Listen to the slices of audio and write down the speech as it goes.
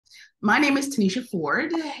My name is Tanisha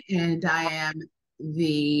Ford, and I am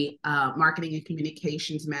the Marketing and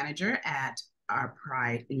Communications Manager at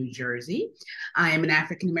ArtPride, New Jersey. I am an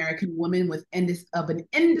African American woman of an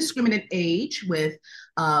indiscriminate age with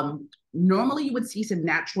normally you would see some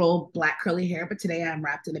natural black curly hair, but today I'm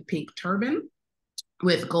wrapped in a pink turban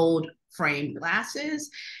with gold framed glasses,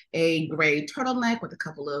 a gray turtleneck with a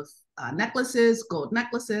couple of necklaces, gold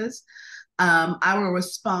necklaces. I will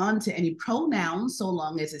respond to any pronouns so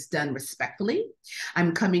long as it's done respectfully.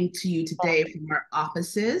 I'm coming to you today from our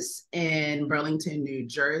offices in Burlington, New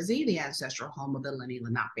Jersey, the ancestral home of the Lenni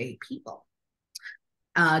Lenape people.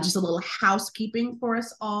 Just a little housekeeping for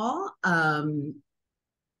us all.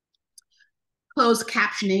 Closed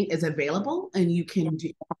captioning is available, and you can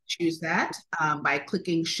choose that by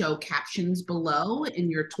clicking Show Captions below in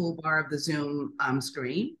your toolbar of the Zoom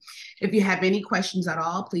screen. If you have any questions at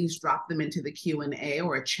all, please drop them into the Q&A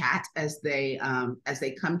or a chat as they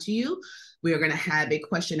come to you. We are going to have a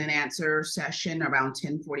question and answer session around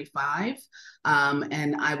 10:45,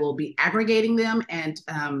 and I will be aggregating them and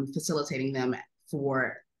facilitating them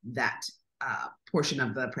for that portion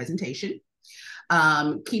of the presentation.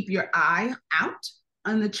 Keep your eye out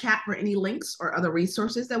on the chat for any links or other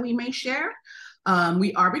resources that we may share.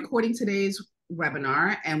 We are recording today's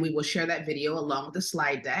webinar, and we will share that video along with the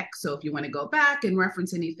slide deck. So if you want to go back and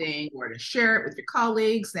reference anything or to share it with your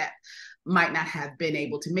colleagues that might not have been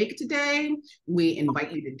able to make it today, we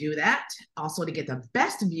invite you to do that. Also, to get the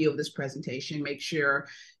best view of this presentation, make sure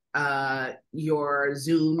your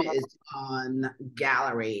Zoom is on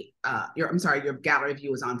gallery. Your gallery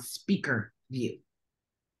view is on speaker view.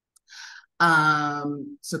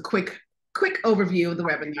 So quick overview of the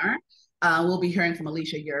webinar. We'll be hearing from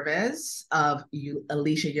Alicia Yervez of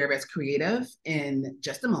Alicia Yervez Creative in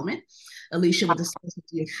just a moment. Alicia will discuss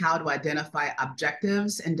with you how to identify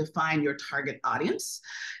objectives and define your target audience.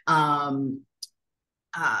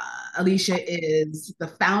 Alicia is the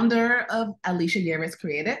founder of Alicia Yervez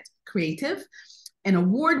Creative, an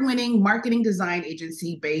award-winning marketing design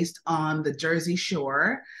agency based on the Jersey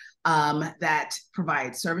Shore that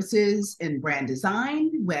provides services in brand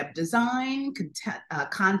design, web design,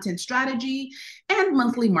 content strategy, and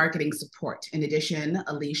monthly marketing support. In addition,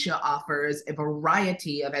 Alicia offers a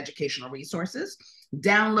variety of educational resources,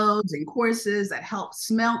 downloads, and courses that help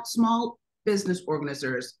small business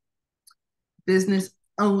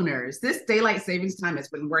owners. This daylight savings time has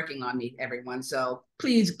been working on me, everyone, so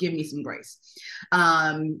please give me some grace.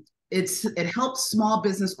 It helps small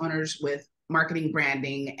business owners with marketing,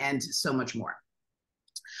 branding, and so much more.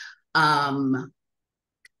 In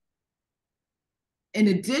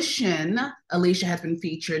addition, Alicia has been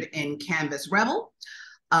featured in Canvas Rebel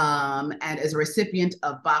and is a recipient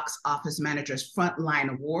of Box Office Manager's Frontline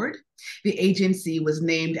Award. The agency was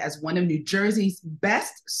named as one of New Jersey's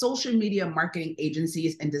best social media marketing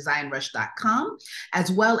agencies in DesignRush.com,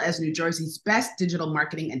 as well as New Jersey's best digital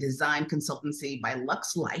marketing and design consultancy by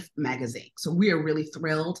Lux Life magazine. So we are really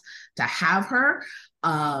thrilled to have her.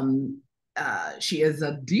 She is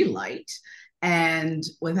a delight. And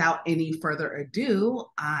without any further ado,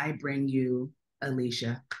 I bring you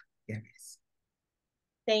Alicia Yervez.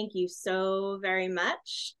 Thank you so very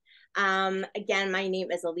much. Again, my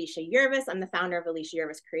name is Alicia Yervez. I'm the founder of Alicia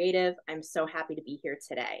Yervez Creative. I'm so happy to be here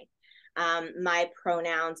today. My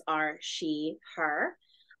pronouns are she, her.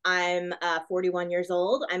 I'm 41 years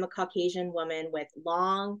old. I'm a Caucasian woman with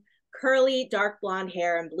long, curly, dark blonde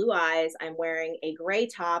hair and blue eyes. I'm wearing a gray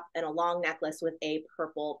top and a long necklace with a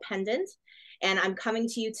purple pendant. And I'm coming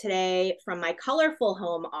to you today from my colorful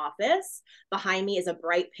home office. Behind me is a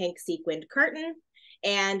bright pink sequined curtain.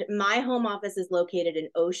 And my home office is located in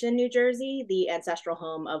Ocean, New Jersey, the ancestral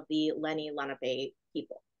home of the Lenni Lenape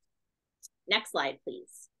people. Next slide,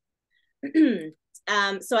 please.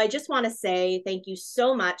 So I just want to say thank you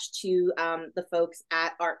so much to the folks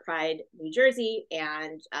at ArtPride New Jersey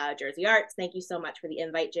and Jersey Arts. Thank you so much for the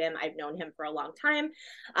invite, Jim. I've known him for a long time.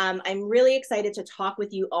 I'm really excited to talk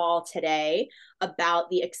with you all today about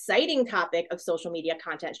the exciting topic of social media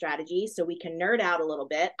content strategy so we can nerd out a little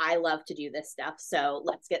bit. I love to do this stuff, so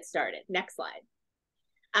let's get started. Next slide.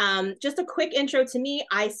 Just a quick intro to me.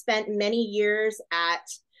 I spent many years at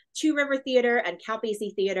Two River Theater and Count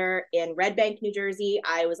Basie Theater in Red Bank, New Jersey.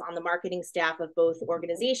 I was on the marketing staff of both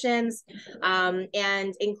organizations,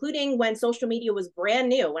 and including when social media was brand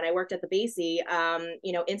new. When I worked at the Basie,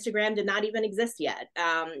 Instagram did not even exist yet.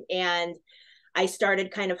 And I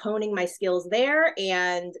started kind of honing my skills there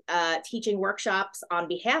and teaching workshops on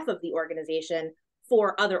behalf of the organization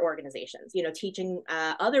for other organizations, teaching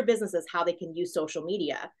other businesses how they can use social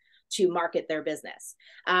media to market their business.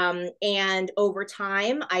 And over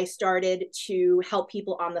time, I started to help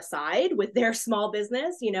people on the side with their small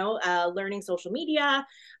business, learning social media,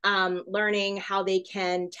 learning how they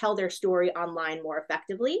can tell their story online more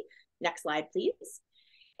effectively. Next slide, please.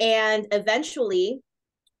 And eventually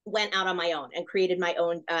went out on my own and created my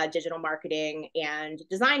own digital marketing and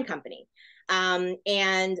design company.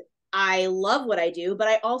 And I love what I do, but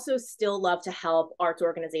I also still love to help arts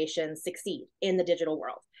organizations succeed in the digital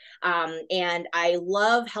world. And I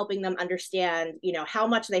love helping them understand, how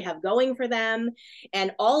much they have going for them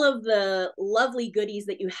and all of the lovely goodies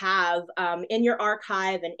that you have in your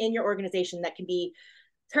archive and in your organization that can be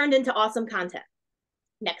turned into awesome content.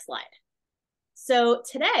 Next slide. So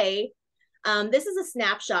today, this is a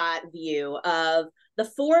snapshot view of the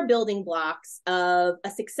 4 building blocks of a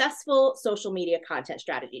successful social media content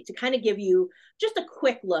strategy to kind of give you just a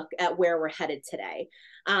quick look at where we're headed today.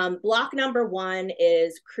 Block number 1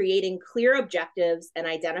 is creating clear objectives and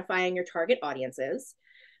identifying your target audiences.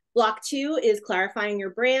 Block 2 is clarifying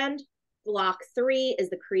your brand. Block 3 is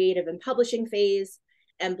the creative and publishing phase.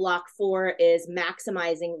 And block 4 is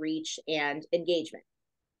maximizing reach and engagement.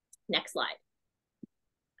 Next slide.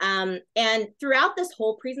 And throughout this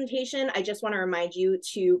whole presentation, I just want to remind you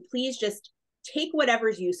to please just take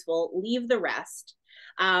whatever's useful, leave the rest.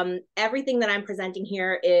 Everything that I'm presenting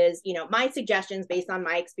here is, my suggestions based on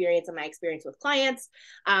my experience and my experience with clients,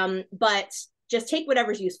 but just take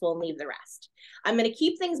whatever's useful and leave the rest. I'm going to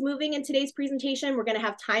keep things moving in today's presentation. We're going to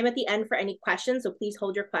have time at the end for any questions, so please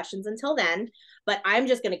hold your questions until then, but I'm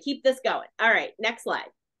just going to keep this going. All right, next slide.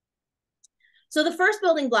 So the first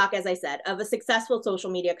building block, as I said, of a successful social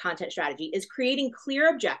media content strategy is creating clear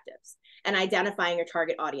objectives and identifying your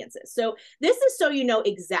target audiences. So this is so you know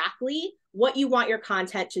exactly what you want your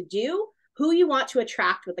content to do, who you want to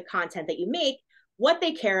attract with the content that you make, what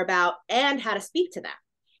they care about, and how to speak to them.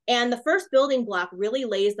 And the first building block really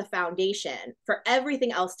lays the foundation for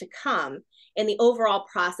everything else to come in the overall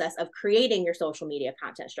process of creating your social media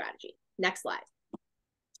content strategy. Next slide.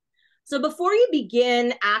 So before you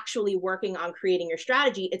begin actually working on creating your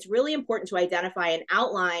strategy, it's really important to identify and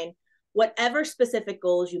outline whatever specific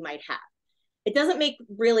goals you might have. It doesn't make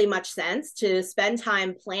really much sense to spend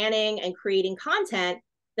time planning and creating content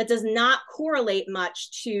that does not correlate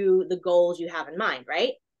much to the goals you have in mind,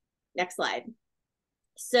 right? Next slide.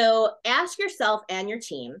 So ask yourself and your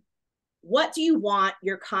team, what do you want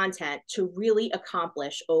your content to really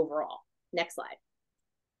accomplish overall? Next slide.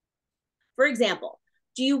 For example,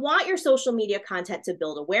 do you want your social media content to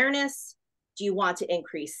build awareness? Do you want to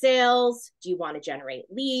increase sales? Do you want to generate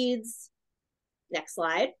leads? Next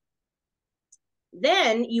slide.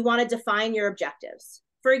 Then you want to define your objectives.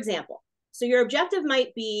 For example, so your objective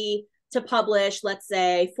might be to publish, let's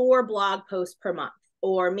say, 4 blog posts per month,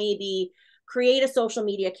 or maybe create a social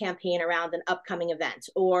media campaign around an upcoming event,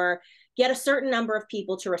 or get a certain number of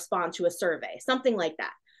people to respond to a survey, something like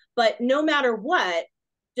that. But no matter what,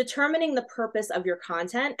 determining the purpose of your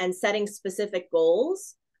content and setting specific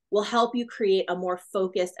goals will help you create a more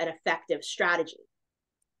focused and effective strategy.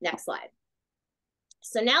 Next slide.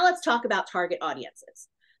 So now let's talk about target audiences.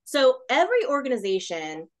 So every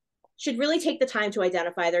organization should really take the time to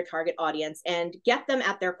identify their target audience and get them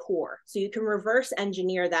at their core, so you can reverse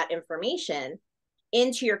engineer that information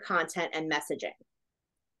into your content and messaging.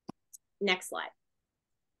 Next slide.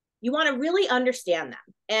 You want to really understand them.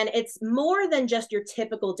 And it's more than just your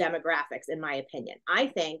typical demographics, in my opinion. I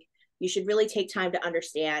think you should really take time to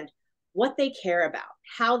understand what they care about,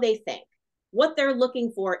 how they think, what they're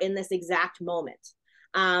looking for in this exact moment.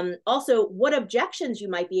 Also, what objections you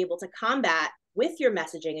might be able to combat with your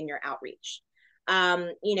messaging and your outreach.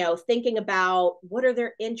 Thinking about what are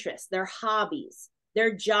their interests, their hobbies,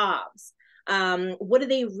 their jobs. What do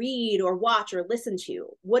they read or watch or listen to?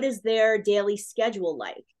 What is their daily schedule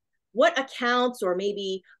like? What accounts or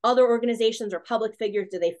maybe other organizations or public figures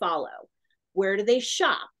do they follow? Where do they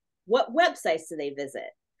shop? What websites do they visit?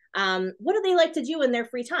 What do they like to do in their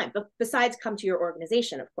free time, besides come to your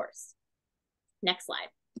organization, of course? Next slide.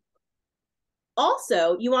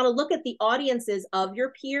 Also, you want to look at the audiences of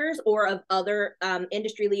your peers or of other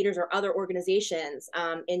industry leaders or other organizations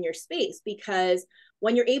in your space, because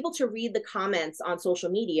when you're able to read the comments on social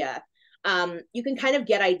media, you can kind of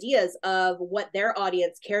get ideas of what their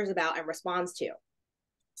audience cares about and responds to.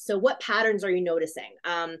 So what patterns are you noticing?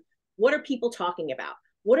 What are people talking about?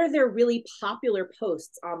 What are their really popular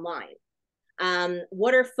posts online?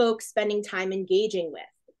 What are folks spending time engaging with?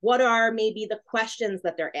 What are maybe the questions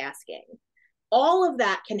that they're asking? All of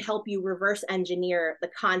that can help you reverse engineer the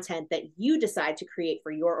content that you decide to create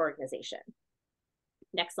for your organization.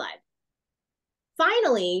 Next slide.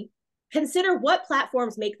 Finally, Consider what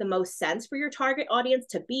platforms make the most sense for your target audience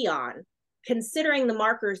to be on, considering the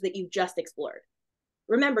markers that you've just explored.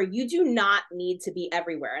 Remember, you do not need to be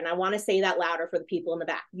everywhere. And I want to say that louder for the people in the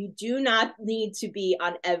back. You do not need to be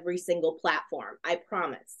on every single platform. I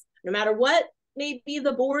promise. No matter what maybe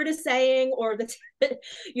the board is saying or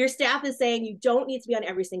your staff is saying, you don't need to be on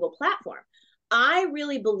every single platform. I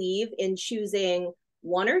really believe in choosing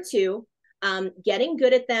one or two, getting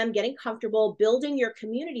good at them, getting comfortable, building your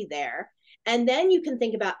community there. And then you can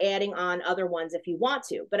think about adding on other ones if you want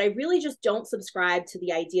to. But I really just don't subscribe to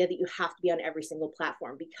the idea that you have to be on every single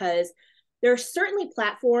platform, because there are certainly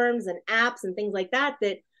platforms and apps and things like that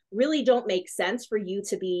that really don't make sense for you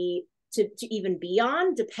to be to even be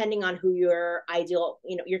on, depending on who your ideal,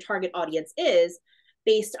 your target audience is,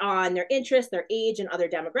 based on their interests, their age, and other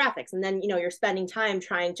demographics. And then, you're spending time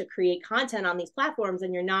trying to create content on these platforms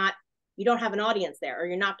and you don't have an audience there, or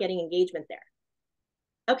you're not getting engagement there.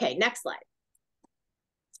 Okay, next slide.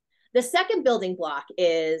 The second building block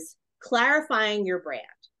is clarifying your brand.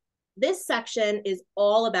 This section is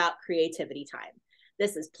all about creativity time.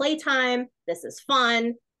 This is playtime. This is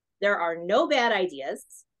fun. There are no bad ideas.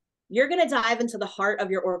 You're going to dive into the heart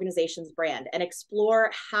of your organization's brand and explore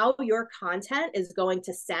how your content is going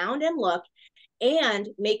to sound and look and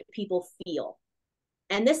make people feel.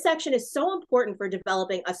 And this section is so important for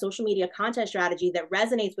developing a social media content strategy that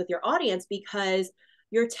resonates with your audience, because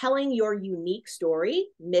you're telling your unique story,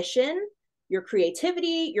 mission, your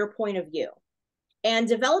creativity, your point of view. And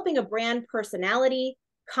developing a brand personality,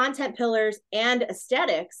 content pillars, and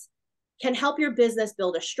aesthetics can help your business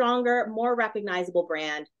build a stronger, more recognizable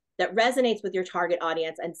brand that resonates with your target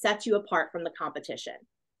audience and sets you apart from the competition.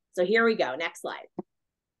 So here we go, next slide.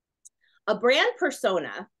 A brand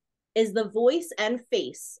persona is the voice and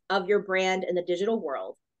face of your brand in the digital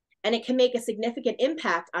world, and it can make a significant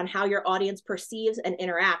impact on how your audience perceives and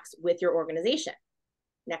interacts with your organization.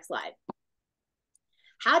 Next slide.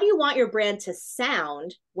 How do you want your brand to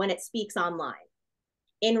sound when it speaks online?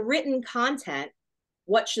 In written content,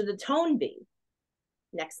 what should the tone be?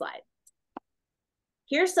 Next slide.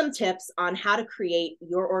 Here's some tips on how to create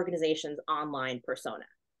your organization's online persona.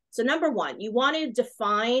 So number one, you want to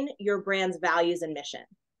define your brand's values and mission.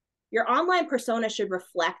 Your online persona should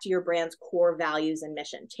reflect your brand's core values and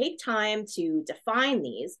mission. Take time to define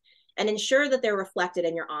these and ensure that they're reflected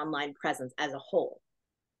in your online presence as a whole.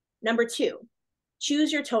 Number two,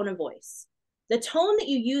 choose your tone of voice. The tone that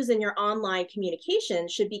you use in your online communication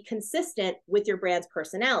should be consistent with your brand's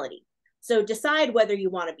personality. So decide whether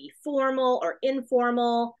you want to be formal or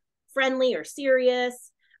informal, friendly or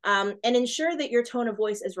serious, and ensure that your tone of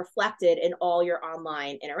voice is reflected in all your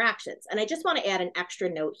online interactions. And I just want to add an extra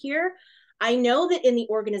note here. I know that in the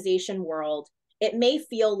organization world, it may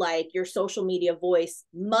feel like your social media voice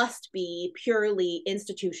must be purely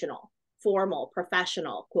institutional, formal,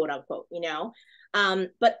 professional, quote unquote,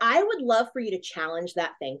 but I would love for you to challenge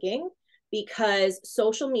that thinking, because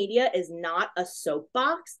social media is not a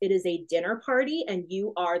soapbox. It is a dinner party and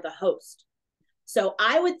you are the host. So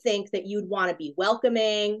I would think that you'd want to be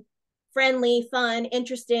welcoming, friendly, fun,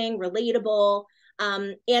 interesting, relatable,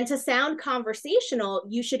 and to sound conversational,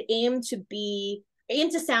 you should aim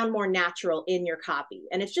to sound more natural in your copy.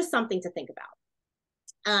 And it's just something to think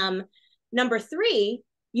about. Number three,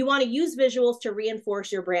 you want to use visuals to reinforce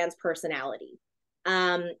your brand's personality.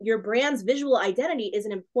 Your brand's visual identity is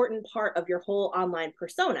an important part of your whole online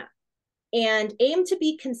persona, and aim to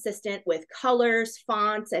be consistent with colors,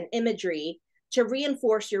 fonts, and imagery to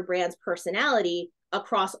reinforce your brand's personality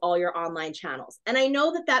across all your online channels. And I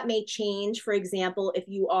know that that may change. For example, if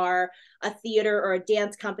you are a theater or a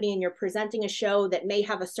dance company and you're presenting a show that may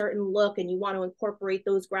have a certain look and you want to incorporate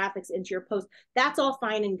those graphics into your post, that's all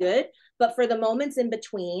fine and good. But for the moments in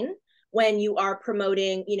between, when you are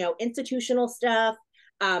promoting, institutional stuff,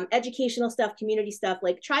 educational stuff, community stuff,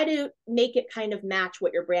 like try to make it kind of match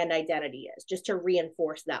what your brand identity is, just to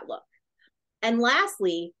reinforce that look. And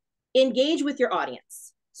lastly, engage with your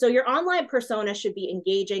audience. So your online persona should be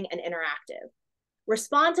engaging and interactive.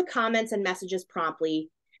 Respond to comments and messages promptly,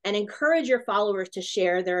 and encourage your followers to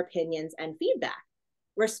share their opinions and feedback.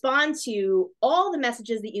 Respond to all the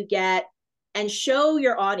messages that you get and show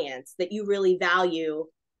your audience that you really value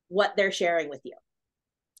what they're sharing with you.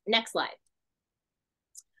 Next slide.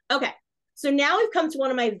 Okay, so now we've come to one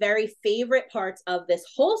of my very favorite parts of this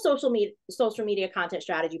whole social media content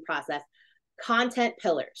strategy process, content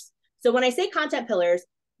pillars. So when I say content pillars,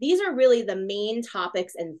 these are really the main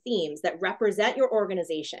topics and themes that represent your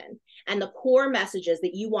organization and the core messages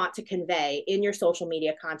that you want to convey in your social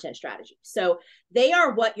media content strategy. So they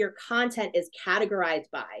are what your content is categorized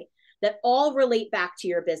by, that all relate back to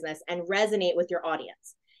your business and resonate with your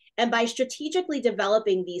audience. And by strategically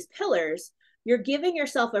developing these pillars, you're giving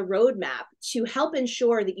yourself a roadmap to help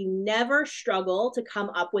ensure that you never struggle to come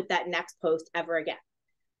up with that next post ever again.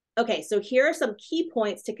 Okay, so here are some key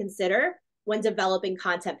points to consider when developing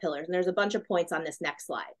content pillars. And there's a bunch of points on this next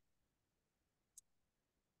slide.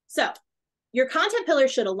 So your content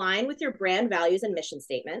pillars should align with your brand values and mission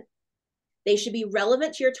statement. They should be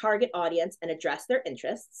relevant to your target audience and address their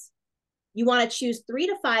interests. You want to choose 3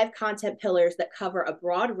 to 5 content pillars that cover a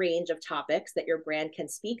broad range of topics that your brand can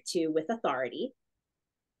speak to with authority.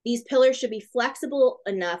 These pillars should be flexible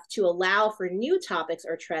enough to allow for new topics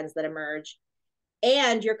or trends that emerge.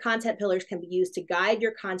 And your content pillars can be used to guide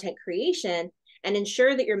your content creation and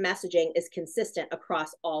ensure that your messaging is consistent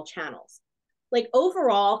across all channels. Like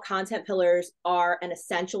overall, content pillars are an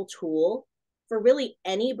essential tool for really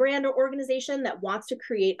any brand or organization that wants to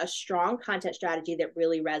create a strong content strategy that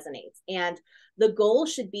really resonates. And the goal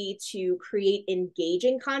should be to create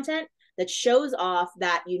engaging content that shows off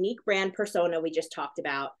that unique brand persona we just talked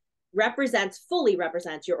about, fully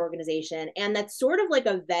represents your organization, and that's sort of like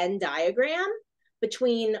a Venn diagram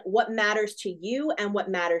between what matters to you and what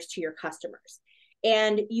matters to your customers.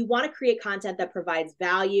 And you want to create content that provides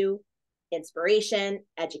value, inspiration,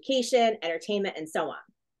 education, entertainment, and so on.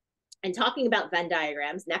 And talking about Venn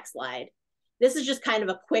diagrams, next slide. This is just kind of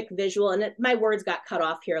a quick visual, and my words got cut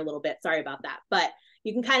off here a little bit. Sorry about that. But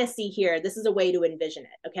you can kind of see here, this is a way to envision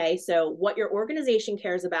it, okay? So what your organization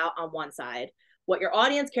cares about on one side, what your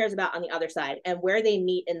audience cares about on the other side, and where they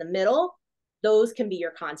meet in the middle, those can be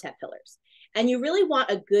your content pillars. And you really want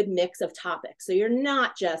a good mix of topics. So you're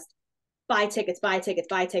not just buy tickets, buy tickets,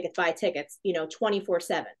 buy tickets, buy tickets,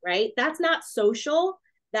 24/7, right? That's not social,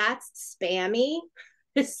 that's spammy.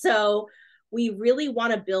 So we really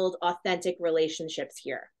want to build authentic relationships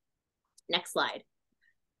here. Next slide.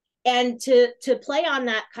 And to play on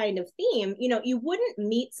that kind of theme, you wouldn't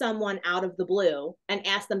meet someone out of the blue and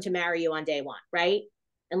ask them to marry you on day one, right?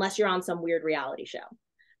 Unless you're on some weird reality show.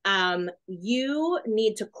 You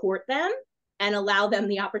need to court them and allow them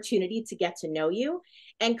the opportunity to get to know you.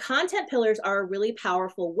 And content pillars are a really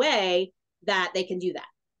powerful way that they can do that.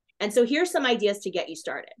 And so here's some ideas to get you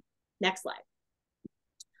started. Next slide.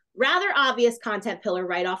 Rather obvious content pillar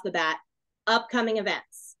right off the bat, upcoming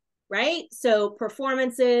events, right? So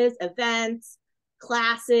performances, events,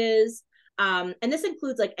 classes, and this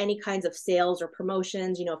includes like any kinds of sales or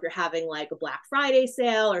promotions, if you're having like a Black Friday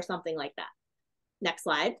sale or something like that. Next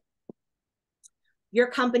slide. Your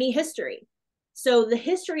company history. So the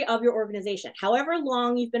history of your organization, however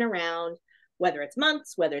long you've been around, whether it's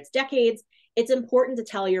months, whether it's decades, it's important to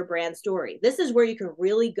tell your brand story. This is where you can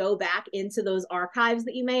really go back into those archives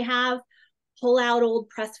that you may have, pull out old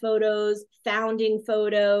press photos, founding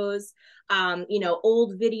photos,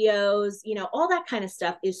 old videos, all that kind of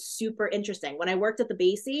stuff is super interesting. When I worked at the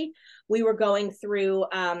Basie, we were going through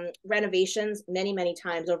renovations many, many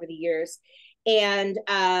times over the years. And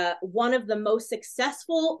one of the most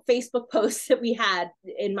successful Facebook posts that we had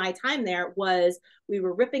in my time there was we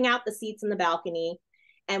were ripping out the seats in the balcony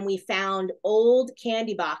and we found old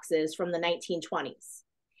candy boxes from the 1920s.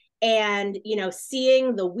 And,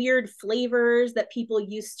 seeing the weird flavors that people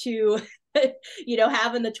used to,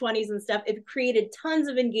 have in the 20s and stuff, it created tons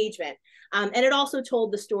of engagement. And it also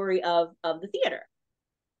told the story of the theater.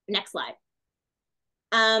 Next slide.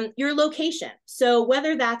 Your location. So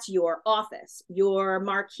whether that's your office, your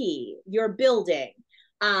marquee, your building,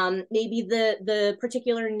 maybe the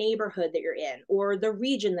particular neighborhood that you're in or the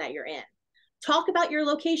region that you're in. Talk about your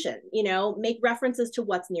location, make references to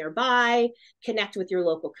what's nearby, connect with your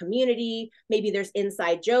local community. Maybe there's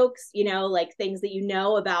inside jokes, like things that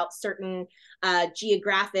about certain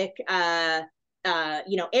geographic,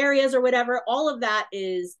 areas or whatever. All of that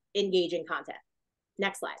is engaging content.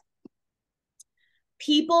 Next slide.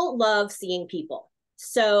 People love seeing people.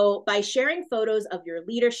 So by sharing photos of your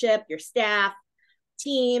leadership, your staff,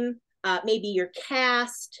 team, maybe your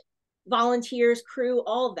cast, volunteers, crew,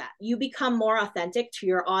 all of that, you become more authentic to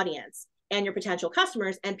your audience and your potential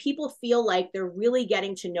customers, and people feel like they're really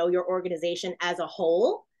getting to know your organization as a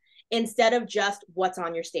whole instead of just what's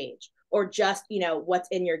on your stage or just, what's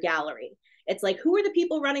in your gallery. It's like, who are the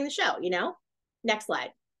people running the show, Next slide.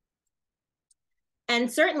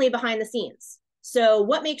 And certainly behind the scenes. So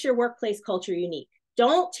what makes your workplace culture unique?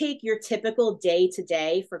 Don't take your typical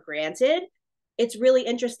day-to-day for granted. It's really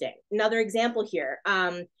interesting. Another example here,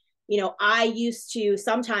 I used to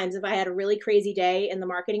sometimes, if I had a really crazy day in the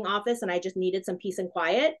marketing office and I just needed some peace and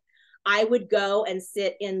quiet, I would go and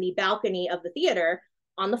sit in the balcony of the theater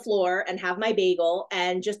on the floor and have my bagel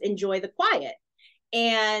and just enjoy the quiet.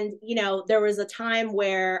 And, you know, there was a time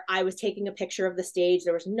where I was taking a picture of the stage.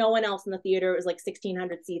 There was no one else in the theater. It was like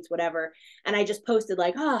 1,600 seats, whatever. And I just posted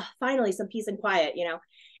like, oh, finally some peace and quiet, you know?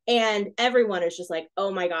 And everyone is just like,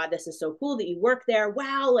 oh my God, this is so cool that you work there.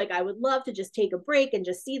 Wow. Like, I would love to just take a break and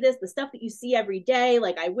just see this, the stuff that you see every day.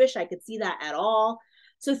 Like, I wish I could see that at all.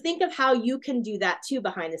 So think of how you can do that too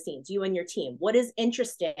behind the scenes, you and your team. What is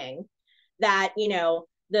interesting that, you know,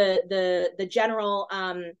 the general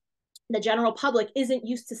public isn't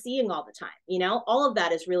used to seeing all the time, you know? All of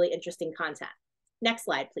that is really interesting content. Next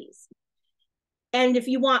slide, please. And if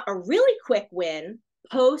you want a really quick win,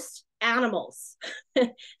 post animals,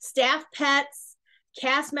 staff pets,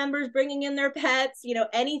 cast members bringing in their pets, you know,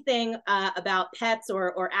 anything about pets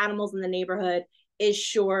or animals in the neighborhood is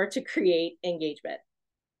sure to create engagement.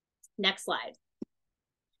 Next slide.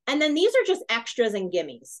 And then these are just extras and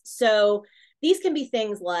gimmies. So these can be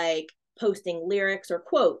things like posting lyrics or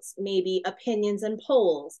quotes, maybe opinions and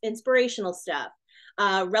polls, inspirational stuff,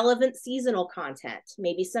 relevant seasonal content,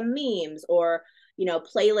 maybe some memes or, you know,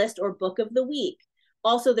 playlist or book of the week.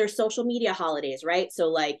 Also, there's social media holidays, right? So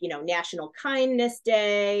like, you know, National Kindness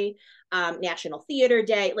Day, National Theater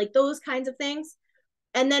Day, like those kinds of things.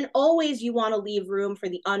 And then always you want to leave room for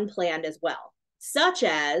the unplanned as well, such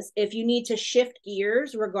as if you need to shift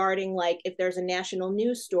gears regarding like if there's a national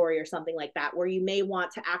news story or something like that, where you may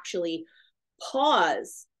want to actually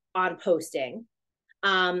pause on posting,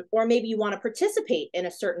 or maybe you want to participate in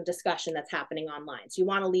a certain discussion that's happening online. So you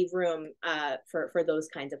want to leave room for those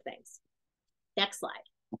kinds of things. Next slide.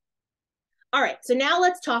 All right, so now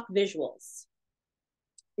let's talk visuals.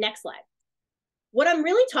 Next slide. What I'm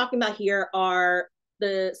really talking about here are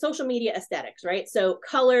the social media aesthetics, right? So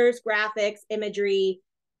colors, graphics, imagery,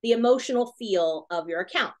 the emotional feel of your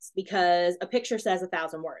accounts, because a picture says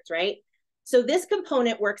 1,000 words, right? So this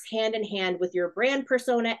component works hand in hand with your brand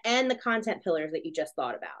persona and the content pillars that you just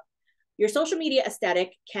thought about. Your social media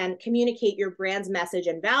aesthetic can communicate your brand's message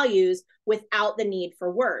and values without the need for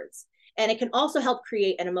words. And it can also help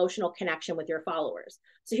create an emotional connection with your followers.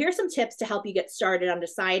 So here's some tips to help you get started on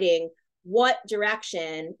deciding what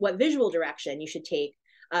visual direction you should take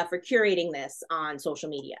for curating this on social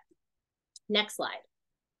media. Next slide.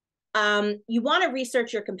 You want to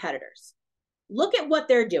research your competitors. Look at what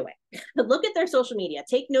they're doing. Look at their social media.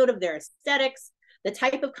 Take note of their aesthetics, the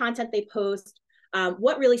type of content they post,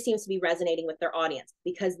 what really seems to be resonating with their audience,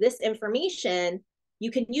 because this information, you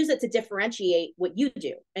can use it to differentiate what you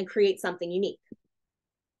do and create something unique.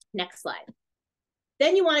 Next slide.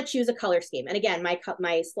 Then you want to choose a color scheme. And again,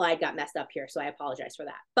 my slide got messed up here, so I apologize for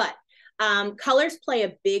that. But colors play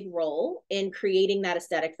a big role in creating that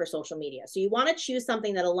aesthetic for social media. So you want to choose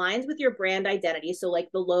something that aligns with your brand identity. So like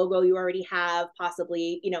the logo you already have,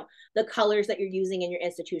 possibly, you know, the colors that you're using in your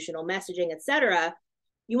institutional messaging, etc.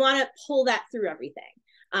 You want to pull that through everything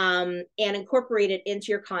and incorporate it into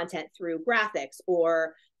your content through graphics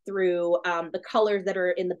or through the colors that are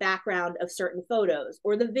in the background of certain photos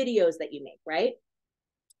or the videos that you make, right?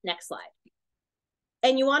 Next slide.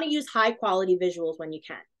 And you want to use high quality visuals when you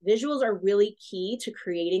can. Visuals are really key to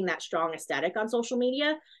creating that strong aesthetic on social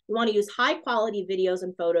media. You want to use high quality videos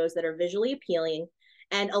and photos that are visually appealing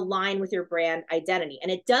and align with your brand identity. And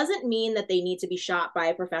it doesn't mean that they need to be shot by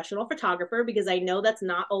a professional photographer, because I know that's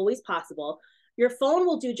not always possible. Your phone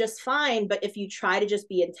will do just fine, but if you try to just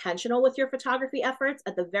be intentional with your photography efforts,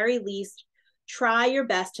 at the very least, try your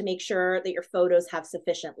best to make sure that your photos have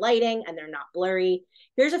sufficient lighting and they're not blurry.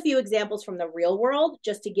 Here's a few examples from the real world,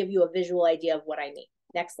 just to give you a visual idea of what I mean.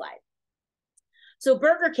 Next slide. So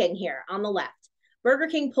Burger King here on the left. Burger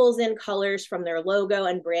King pulls in colors from their logo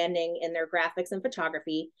and branding in their graphics and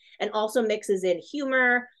photography, and also mixes in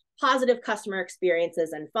humor, positive customer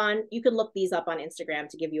experiences, and fun. You can look these up on Instagram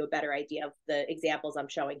to give you a better idea of the examples I'm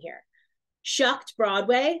showing here. Shucked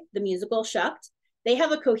Broadway, the musical Shucked, they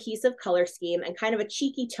have a cohesive color scheme and kind of a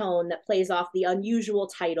cheeky tone that plays off the unusual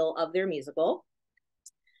title of their musical.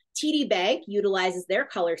 TD Bank utilizes their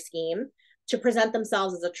color scheme to present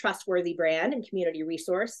themselves as a trustworthy brand and community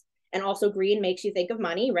resource. And also green makes you think of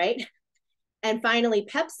money, right? And finally,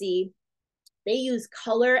 Pepsi, they use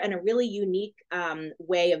color and a really unique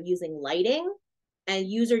way of using lighting and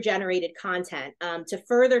user-generated content to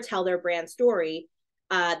further tell their brand story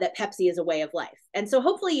that Pepsi is a way of life. And so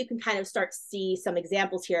hopefully you can kind of start to see some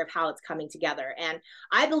examples here of how it's coming together. And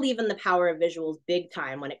I believe in the power of visuals big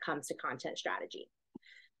time when it comes to content strategy.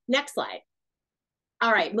 Next slide.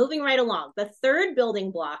 All right, moving right along. The third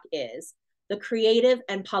building block is the creative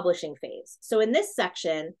and publishing phase. So in this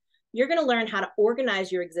section, you're going to learn how to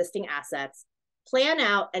organize your existing assets, plan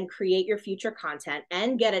out and create your future content,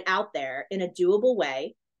 and get it out there in a doable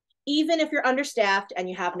way, even if you're understaffed and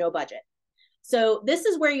you have no budget. So this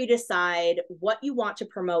is where you decide what you want to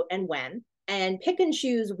promote and when, and pick and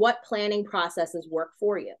choose what planning processes work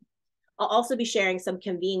for you. I'll also be sharing some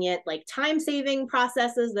convenient like time-saving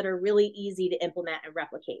processes that are really easy to implement and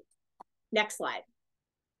replicate. Next slide.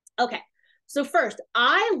 Okay, so first,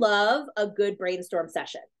 I love a good brainstorm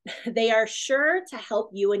session. They are sure to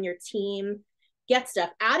help you and your team get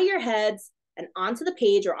stuff out of your heads and onto the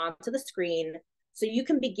page or onto the screen so you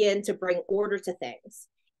can begin to bring order to things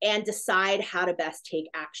and decide how to best take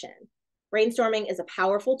action. Brainstorming is a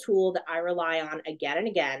powerful tool that I rely on again and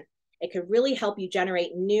again. It can really help you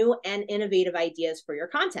generate new and innovative ideas for your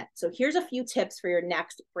content. So here's a few tips for your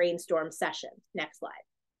next brainstorm session. Next slide.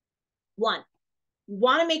 One, you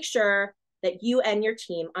want to make sure that you and your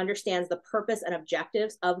team understands the purpose and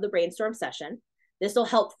objectives of the brainstorm session. This will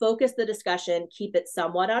help focus the discussion, keep it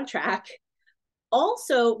somewhat on track.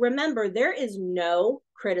 Also, remember, there is no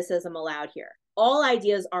criticism allowed here. All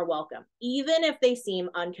ideas are welcome, even if they seem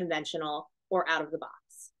unconventional or out of the box.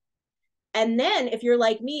 And then if you're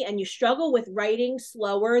like me and you struggle with writing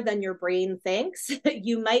slower than your brain thinks,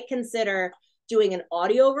 you might consider doing an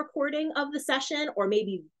audio recording of the session or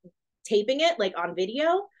maybe taping it like on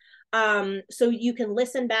video. So you can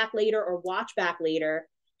listen back later or watch back later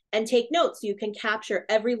and take notes so you can capture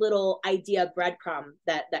every little idea breadcrumb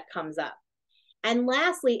that comes up. And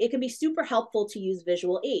lastly, it can be super helpful to use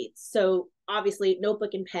visual aids. So obviously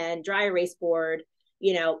notebook and pen, dry erase board,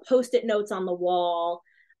 post-it notes on the wall.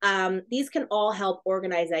 These can all help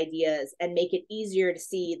organize ideas and make it easier to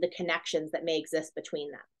see the connections that may exist between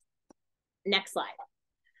them. Next slide.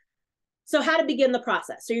 So how to begin the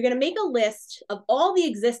process. So you're going to make a list of all the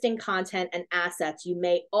existing content and assets you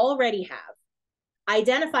may already have.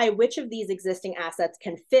 Identify which of these existing assets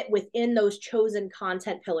can fit within those chosen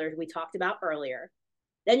content pillars we talked about earlier.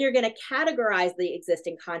 Then you're going to categorize the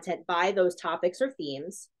existing content by those topics or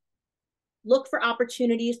themes. Look for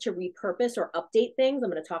opportunities to repurpose or update things.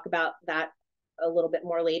 I'm going to talk about that a little bit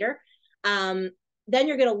more later. Then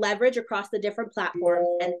you're going to leverage across the different platforms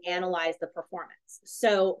and analyze the performance.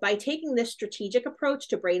 So by taking this strategic approach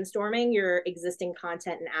to brainstorming your existing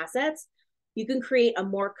content and assets, you can create a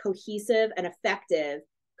more cohesive and effective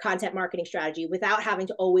content marketing strategy without having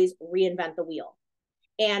to always reinvent the wheel.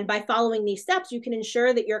 And by following these steps, you can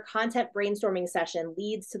ensure that your content brainstorming session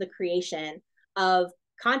leads to the creation of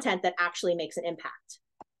content that actually makes an impact.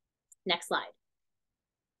 Next slide.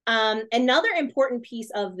 Another important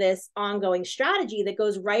piece of this ongoing strategy that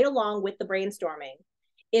goes right along with the brainstorming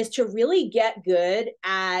is to really get good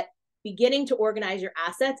at beginning to organize your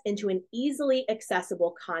assets into an easily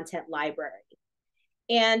accessible content library.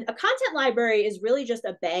 And a content library is really just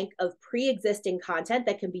a bank of pre-existing content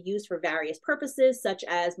that can be used for various purposes, such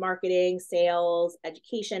as marketing, sales,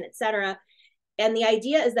 education, etc. And the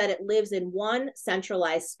idea is that it lives in one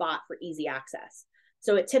centralized spot for easy access.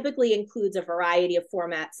 So it typically includes a variety of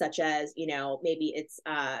formats, such as, maybe it's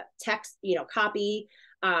text, copy,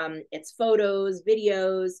 it's photos,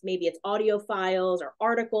 videos, maybe it's audio files or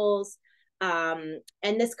articles. And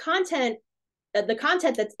this content, the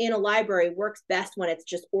content that's in a library works best when it's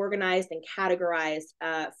just organized and categorized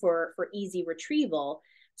for easy retrieval.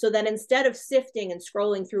 So then instead of sifting and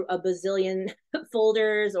scrolling through a bazillion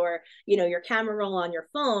folders or, your camera roll on your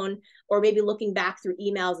phone, or maybe looking back through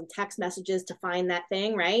emails and text messages to find that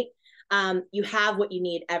thing, right? You have what you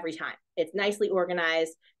need every time. It's nicely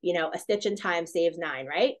organized, a stitch in time saves 9,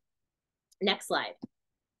 right? Next slide.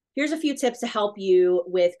 Here's a few tips to help you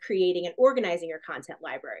with creating and organizing your content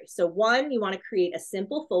library. So one, you want to create a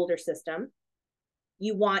simple folder system.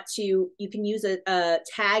 You can use a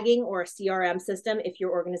tagging or a CRM system if your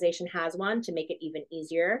organization has one to make it even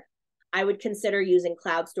easier. I would consider using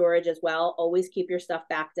cloud storage as well. Always keep your stuff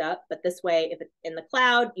backed up, but this way, if it's in the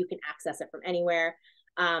cloud, you can access it from anywhere.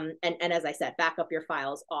 And as I said, back up your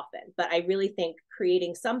files often. But I really think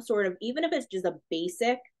creating some sort of, even if it's just a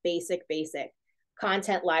basic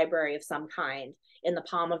content library of some kind in the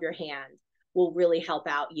palm of your hand will really help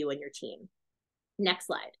out you and your team. Next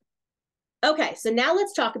slide. Okay, so now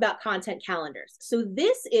let's talk about content calendars. So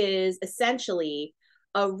this is essentially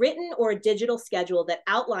a written or a digital schedule that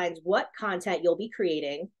outlines what content you'll be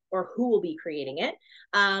creating or who will be creating it,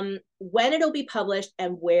 when it'll be published,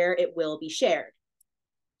 and where it will be shared.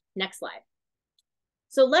 Next slide.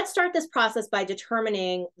 So let's start this process by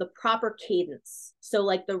determining the proper cadence. So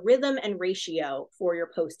like the rhythm and ratio for your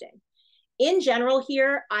posting. In general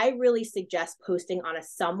here, I really suggest posting on a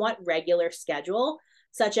somewhat regular schedule,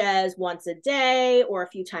 such as once a day or a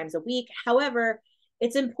few times a week. However,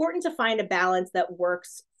 it's important to find a balance that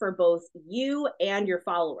works for both you and your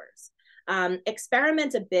followers.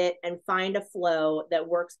 Experiment a bit and find a flow that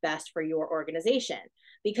works best for your organization.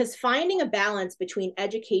 because finding a balance between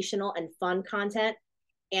educational and fun content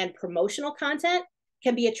and promotional content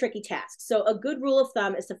can be a tricky task. So a good rule of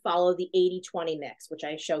thumb is to follow the 80-20 mix, which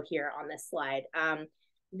I show here on this slide.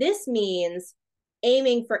 This means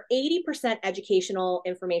aiming for 80% educational,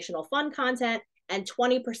 informational, fun content and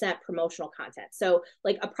 20% promotional content. So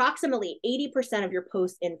like approximately 80% of your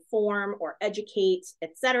posts inform or educate,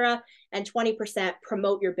 etc., and 20%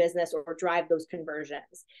 promote your business or drive those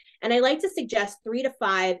conversions. And I like to suggest 3 to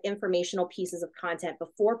 5 informational pieces of content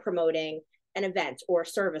before promoting an event or a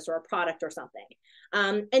service or a product or something.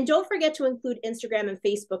 And don't forget to include Instagram and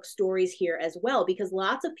Facebook stories here as well, because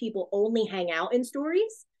lots of people only hang out in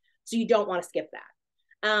stories, so you don't want to skip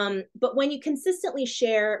that. But when you consistently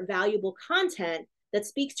share valuable content that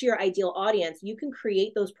speaks to your ideal audience, you can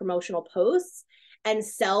create those promotional posts and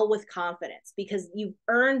sell with confidence because you've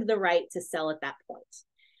earned the right to sell at that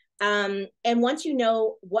point. And once you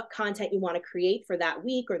know what content you want to create for that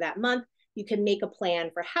week or that month, you can make a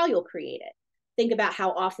plan for how you'll create it. Think about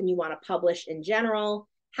how often you want to publish in general,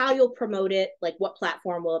 how you'll promote it, like what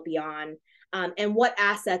platform will it be on, and what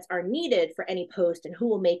assets are needed for any post and who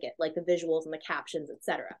will make it, like the visuals and the captions,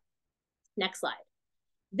 etc. Next slide.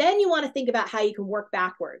 Then you want to think about how you can work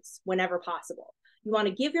backwards whenever possible. You want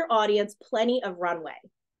to give your audience plenty of runway,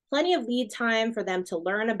 plenty of lead time for them to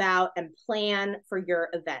learn about and plan for your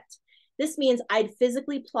event. This means I'd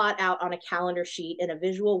physically plot out on a calendar sheet in a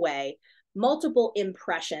visual way multiple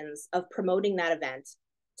impressions of promoting that event,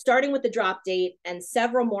 starting with the drop date and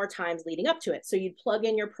several more times leading up to it. So you'd plug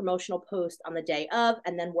in your promotional post on the day of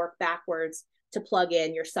and then work backwards to plug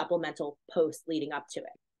in your supplemental post leading up to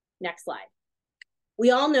it. Next slide.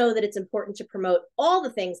 We all know that it's important to promote all the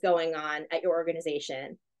things going on at your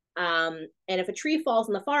organization. And if a tree falls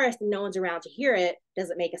in the forest and no one's around to hear it,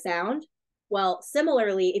 does it make a sound? Well,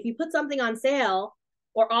 similarly, if you put something on sale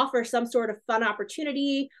or offer some sort of fun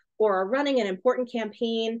opportunity or are running an important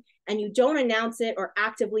campaign and you don't announce it or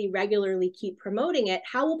actively regularly keep promoting it,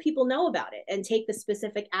 how will people know about it and take the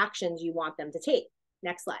specific actions you want them to take?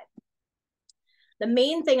 Next slide. The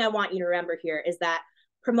main thing I want you to remember here is that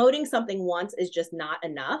promoting something once is just not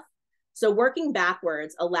enough. So working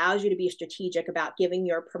backwards allows you to be strategic about giving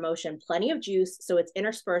your promotion plenty of juice so it's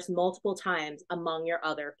interspersed multiple times among your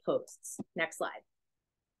other posts. Next slide.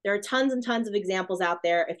 There are tons and tons of examples out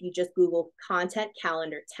there if you just Google content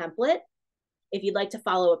calendar template, if you'd like to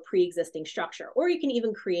follow a pre-existing structure, or you can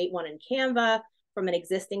even create one in Canva from an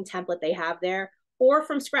existing template they have there, or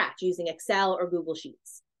from scratch using Excel or Google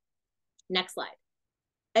Sheets. Next slide.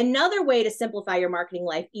 Another way to simplify your marketing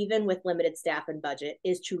life, even with limited staff and budget,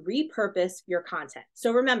 is to repurpose your content.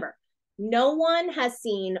 So remember, no one has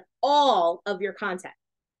seen all of your content.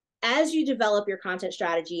 As you develop your content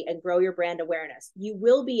strategy and grow your brand awareness, you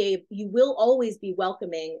will always be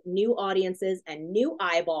welcoming new audiences and new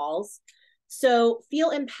eyeballs. So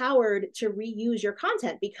feel empowered to reuse your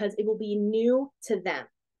content because it will be new to them.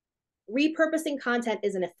 Repurposing content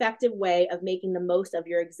is an effective way of making the most of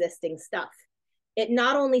your existing stuff. It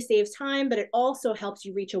not only saves time, but it also helps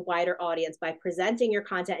you reach a wider audience by presenting your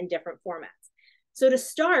content in different formats. So to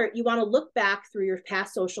start, you want to look back through your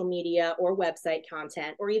past social media or website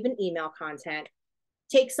content or even email content,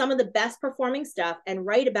 take some of the best performing stuff and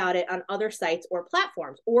write about it on other sites or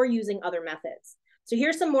platforms or using other methods. So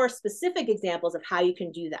here's some more specific examples of how you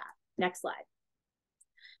can do that. Next slide.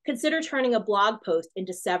 Consider turning a blog post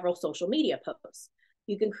into several social media posts.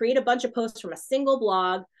 You can create a bunch of posts from a single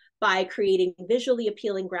blog by creating visually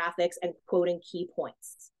appealing graphics and quoting key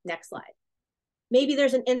points. Next slide. Maybe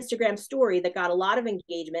there's an Instagram story that got a lot of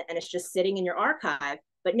engagement and it's just sitting in your archive,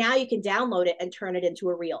 but now you can download it and turn it into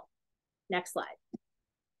a reel. Next slide.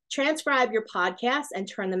 Transcribe your podcasts and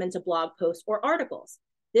turn them into blog posts or articles.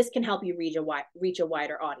 This can help you reach a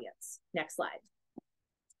wider audience. Next slide.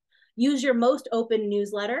 Use your most open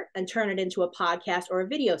newsletter and turn it into a podcast or a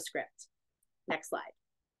video script. Next slide.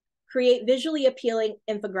 Create visually appealing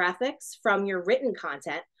infographics from your written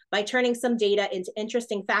content by turning some data into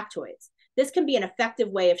interesting factoids. This can be an effective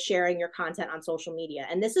way of sharing your content on social media.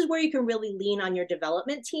 And this is where you can really lean on your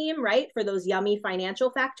development team, right? For those yummy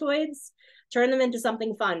financial factoids, turn them into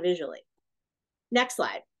something fun visually. Next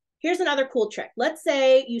slide. Here's another cool trick. Let's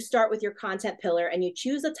say you start with your content pillar and you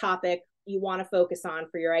choose a topic you want to focus on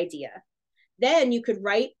for your idea. Then you could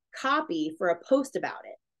write copy for a post about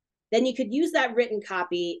it. Then you could use that written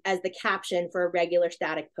copy as the caption for a regular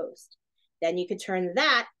static post. Then you could turn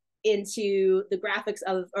that into the graphics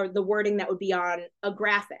of, or the wording that would be on a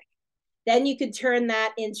graphic. Then you could turn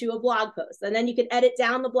that into a blog post. And then you could edit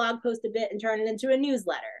down the blog post a bit and turn it into a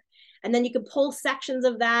newsletter. And then you could pull sections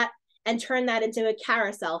of that and turn that into a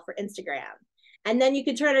carousel for Instagram. And then you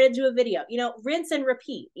can turn it into a video, you know, rinse and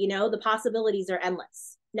repeat, you know, the possibilities are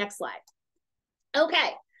endless. Next slide.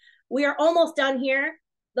 Okay, we are almost done here.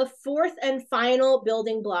 The fourth and final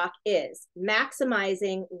building block is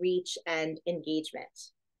maximizing reach and engagement.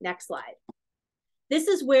 Next slide. This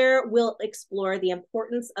is where we'll explore the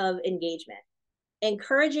importance of engagement,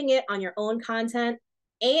 encouraging it on your own content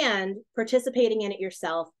and participating in it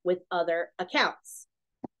yourself with other accounts.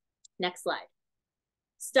 Next slide.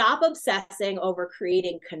 Stop obsessing over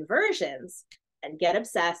creating conversions and get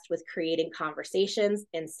obsessed with creating conversations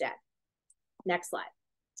instead. Next slide.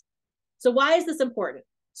 So why is this important?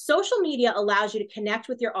 Social media allows you to connect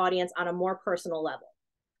with your audience on a more personal level.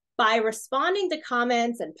 By responding to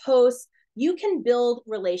comments and posts, you can build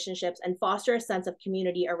relationships and foster a sense of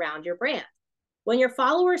community around your brand. When your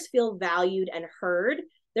followers feel valued and heard,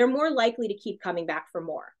 they're more likely to keep coming back for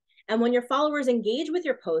more. And when your followers engage with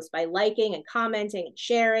your posts by liking and commenting and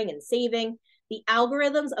sharing and saving, the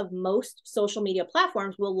algorithms of most social media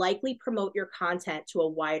platforms will likely promote your content to a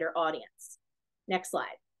wider audience. Next slide.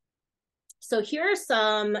 So here are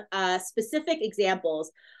some specific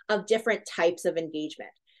examples of different types of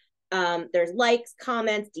engagement. There's likes,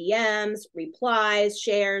 comments, DMs, replies,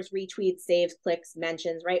 shares, retweets, saves, clicks,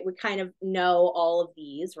 mentions, right? We kind of know all of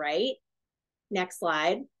these, right? Next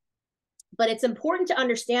slide. But it's important to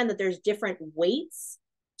understand that there's different weights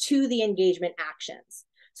to the engagement actions.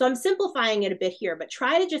 So I'm simplifying it a bit here, but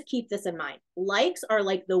try to just keep this in mind. Likes are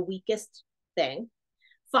like the weakest thing,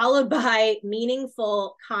 followed by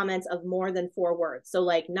meaningful comments of more than 4 words. So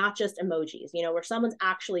like not just emojis, you know, where someone's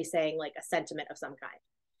actually saying like a sentiment of some kind.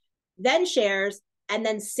 Then shares, and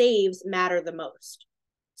then saves matter the most.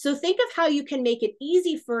 So think of how you can make it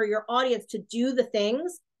easy for your audience to do the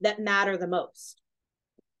things that matter the most.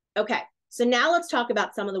 Okay, so now let's talk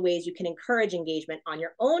about some of the ways you can encourage engagement on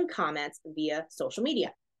your own comments via social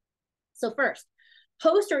media. So first,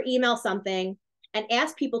 post or email something and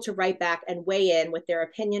ask people to write back and weigh in with their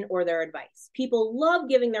opinion or their advice. People love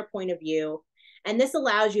giving their point of view, and this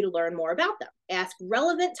allows you to learn more about them. Ask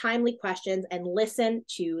relevant, timely questions and listen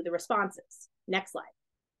to the responses. Next slide.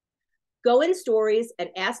 Go in stories and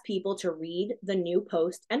ask people to read the new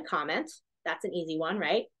post and comment. That's an easy one,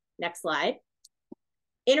 right? Next slide.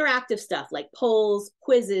 Interactive stuff like polls,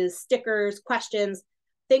 quizzes, stickers, questions,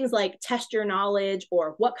 things like test your knowledge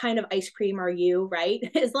or what kind of ice cream are you, right?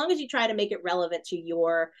 As long as you try to make it relevant to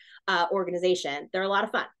your organization, they're a lot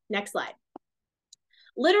of fun. Next slide.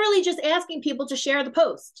 Literally just asking people to share the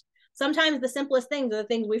post. Sometimes the simplest things are the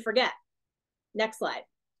things we forget. Next slide.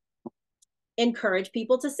 Encourage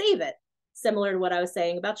people to save it, similar to what I was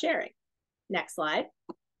saying about sharing. Next slide.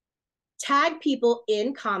 Tag people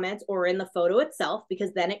in comments or in the photo itself,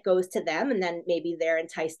 because then it goes to them and then maybe they're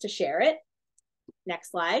enticed to share it.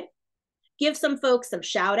 Next slide. Give some folks some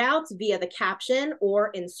shout outs via the caption or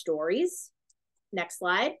in stories. Next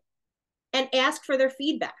slide. And ask for their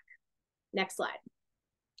feedback. Next slide.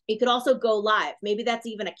 You could also go live. Maybe that's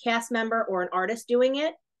even a cast member or an artist doing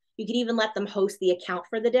it. You could even let them host the account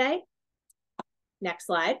for the day. Next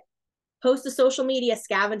slide. Post a social media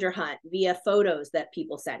scavenger hunt via photos that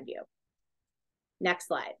people send you. Next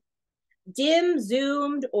slide. Dim,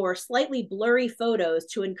 zoomed, or slightly blurry photos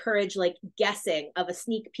to encourage like guessing of a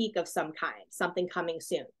sneak peek of some kind, something coming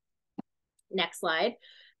soon. Next slide.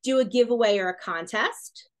 Do a giveaway or a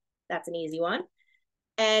contest. That's an easy one.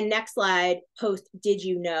 And next slide, post did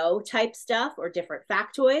you know type stuff or different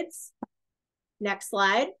factoids. Next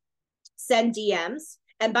slide, send DMs.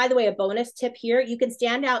 And by the way, a bonus tip here, you can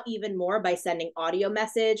stand out even more by sending audio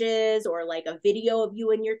messages or like a video of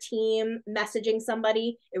you and your team messaging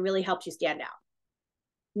somebody. It really helps you stand out.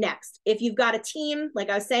 Next, if you've got a team,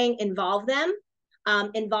 like I was saying, involve them.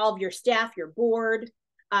 Involve your staff, your board,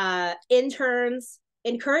 interns.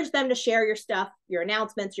 Encourage them to share your stuff, your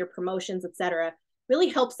announcements, your promotions, etc. Really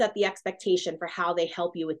helps set the expectation for how they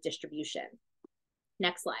help you with distribution.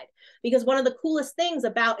 Next slide. Because one of the coolest things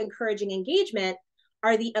about encouraging engagement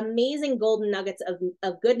are the amazing golden nuggets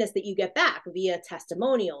of goodness that you get back via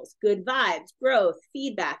testimonials, good vibes, growth,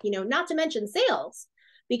 feedback, you know, not to mention sales,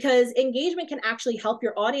 because engagement can actually help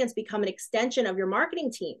your audience become an extension of your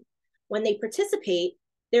marketing team. When they participate,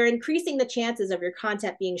 they're increasing the chances of your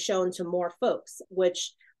content being shown to more folks,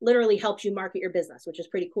 which literally helps you market your business, which is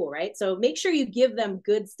pretty cool, right? So make sure you give them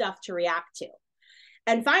good stuff to react to.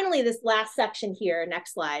 And finally, this last section here,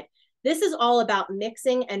 next slide, this is all about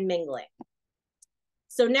mixing and mingling.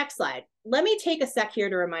 So next slide, let me take a sec here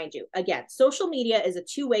to remind you, again, social media is a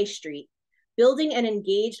two-way street. Building an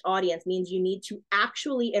engaged audience means you need to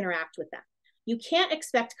actually interact with them. You can't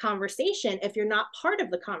expect conversation if you're not part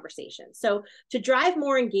of the conversation. So to drive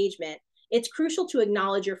more engagement, It's crucial to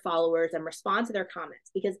acknowledge your followers and respond to their comments,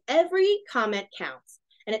 because every comment counts.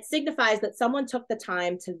 And it signifies that someone took the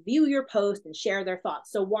time to view your post and share their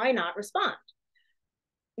thoughts. So why not respond?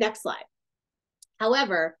 Next slide.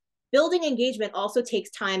 However, building engagement also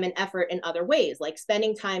takes time and effort in other ways, like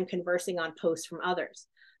spending time conversing on posts from others.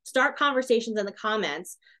 Start conversations in the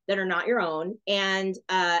comments that are not your own, and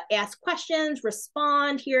ask questions,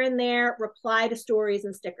 respond here and there, reply to stories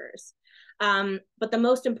and stickers. But the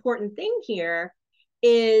most important thing here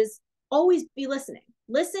is always be listening.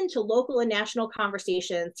 Listen to local and national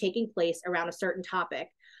conversations taking place around a certain topic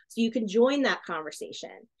so you can join that conversation.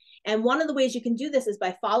 And one of the ways you can do this is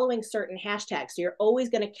by following certain hashtags. So you're always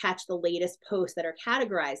going to catch the latest posts that are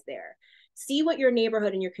categorized there. See what your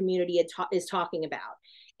neighborhood and your community is talking about.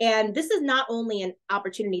 And this is not only an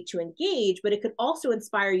opportunity to engage, but it could also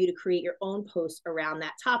inspire you to create your own posts around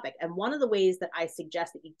that topic. And one of the ways that I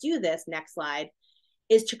suggest that you do this, next slide,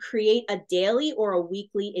 is to create a daily or a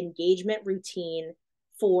weekly engagement routine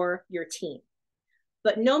for your team.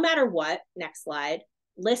 But no matter what, next slide,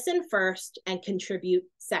 listen first and contribute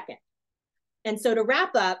second. And so to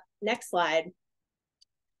wrap up, next slide,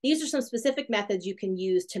 these are some specific methods you can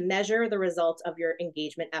use to measure the results of your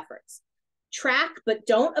engagement efforts. Track, but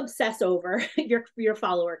don't obsess over your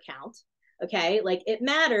follower count. Okay, like it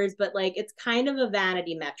matters, but like it's kind of a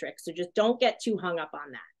vanity metric. So just don't get too hung up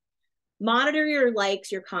on that. Monitor your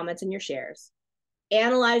likes, your comments, and your shares.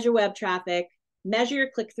 Analyze your web traffic, measure your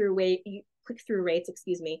click-through rates,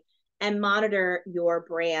 and monitor your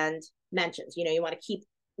brand mentions. You know, you want to keep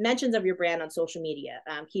mentions of your brand on social media.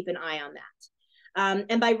 Keep an eye on that.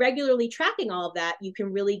 And by regularly tracking all of that, you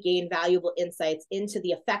can really gain valuable insights into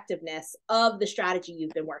the effectiveness of the strategy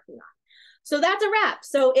you've been working on. So that's a wrap.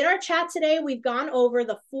 So in our chat today, we've gone over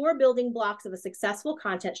the 4 building blocks of a successful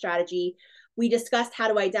content strategy. We discussed how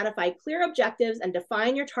to identify clear objectives and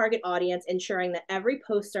define your target audience, ensuring that every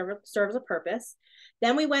post serves a purpose.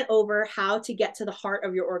 Then we went over how to get to the heart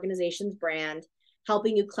of your organization's brand,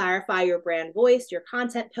 helping you clarify your brand voice, your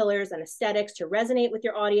content pillars, and aesthetics to resonate with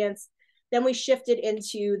your audience. Then we shifted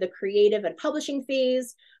into the creative and publishing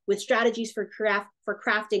phase with strategies for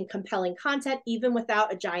crafting compelling content, even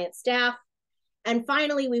without a giant staff. And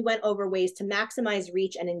finally, we went over ways to maximize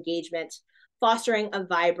reach and engagement, fostering a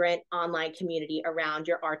vibrant online community around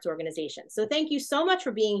your arts organization. So thank you so much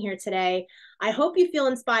for being here today. I hope you feel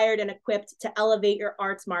inspired and equipped to elevate your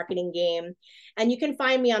arts marketing game. And you can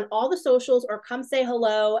find me on all the socials or come say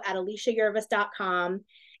hello at aliciayurvis.com.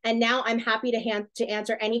 And now I'm happy to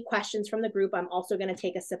answer any questions from the group. I'm also going to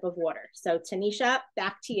take a sip of water. So Tanisha,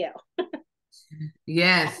 back to you.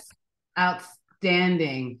 Yes,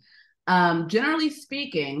 outstanding. Generally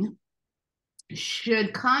speaking,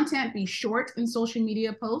 should content be short in social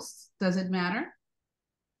media posts? Does it matter?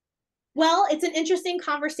 Well, it's an interesting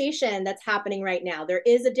conversation that's happening right now. There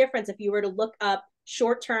is a difference if you were to look up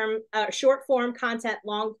short form content,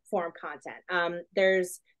 long form content.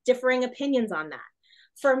 There's differing opinions on that.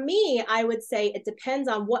 For me, I would say it depends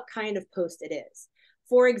on what kind of post it is.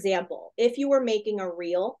 For example, if you were making a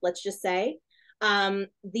reel, let's just say,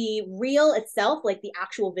 the reel itself, like the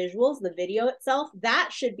actual visuals, the video itself, that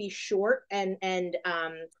should be short and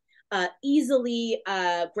easily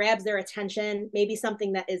grabs their attention. Maybe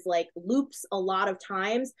something that is like loops a lot of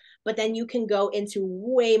times, but then you can go into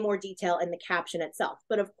way more detail in the caption itself.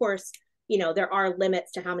 But of course, you know, there are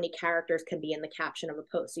limits to how many characters can be in the caption of a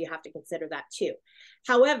post. So you have to consider that too.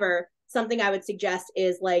 However, something I would suggest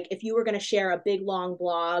is like, if you were going to share a big long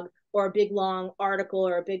blog or a big long article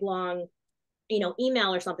or a big long, you know,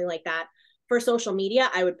 email or something like that, for social media,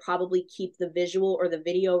 I would probably keep the visual or the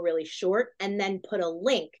video really short and then put a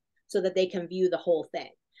link so that they can view the whole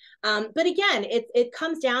thing. But again, it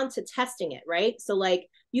comes down to testing it, right? So like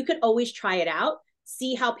you could always try it out,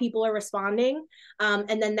 see how people are responding,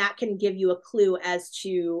 and then that can give you a clue as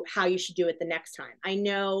to how you should do it the next time. I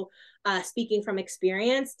know, speaking from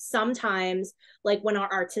experience, sometimes like when our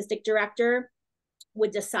artistic director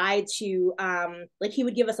would decide to, like he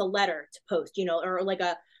would give us a letter to post, you know, or like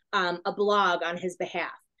a blog on his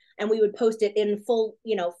behalf, and we would post it in full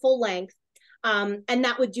length. And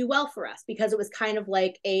that would do well for us because it was kind of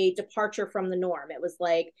like a departure from the norm. It was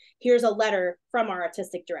like, here's a letter from our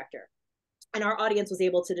artistic director. And our audience was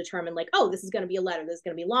able to determine like, oh, this is going to be a letter. This is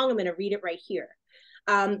going to be long. I'm going to read it right here.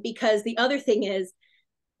 Because the other thing is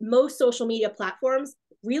most social media platforms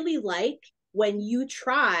really like when you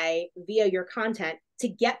try via your content to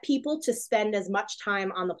get people to spend as much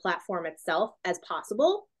time on the platform itself as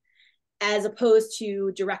possible, as opposed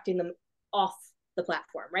to directing them off the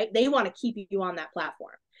platform, right? They want to keep you on that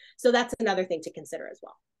platform. So that's another thing to consider as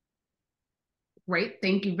well. Great.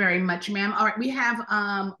 Thank you very much, ma'am. All right, we have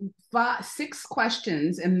 6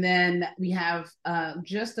 questions, and then we have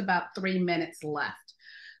just about 3 minutes left.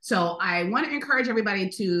 So I want to encourage everybody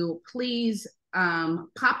to please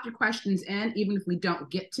pop your questions in, even if we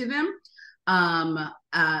don't get to them.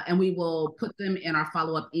 And we will put them in our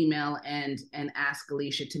follow-up email and ask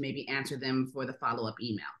Alicia to maybe answer them for the follow-up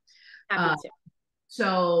email. Happy to.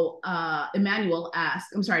 So Dana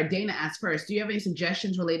asked first, do you have any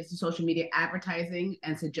suggestions related to social media advertising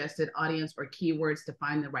and suggested audience or keywords to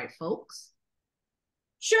find the right folks?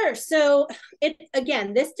 Sure. So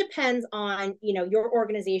this depends on, your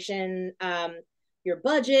organization, your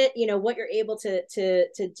budget, what you're able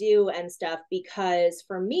to do and stuff. Because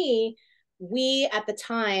for me, we, at the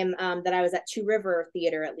time that I was at Two River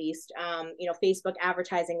Theater, at least, Facebook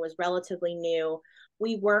advertising was relatively new.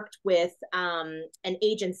 We worked with an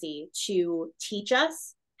agency to teach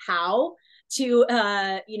us how to,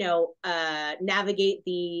 navigate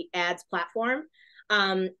the ads platform.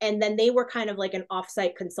 And then they were kind of like an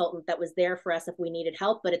offsite consultant that was there for us if we needed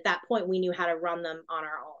help. But at that point, we knew how to run them on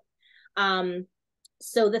our own.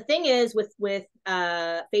 So the thing is with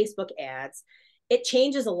Facebook ads, it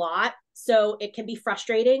changes a lot. So it can be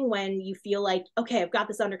frustrating when you feel like, okay, I've got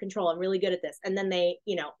this under control. I'm really good at this. And then they,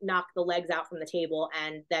 knock the legs out from the table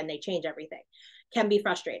and then they change everything. Can be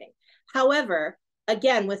frustrating. However,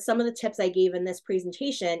 again, with some of the tips I gave in this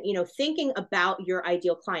presentation, thinking about your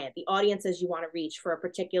ideal client, the audiences you want to reach for a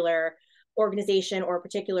particular organization or a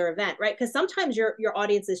particular event, right? Because sometimes your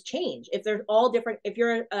audiences change. If they're all different, if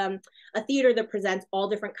you're a theater that presents all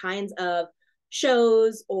different kinds of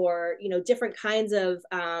shows or different kinds of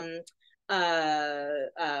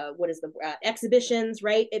exhibitions,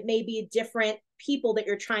 right? It may be different people that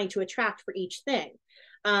you're trying to attract for each thing.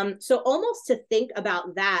 So almost to think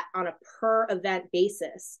about that on a per event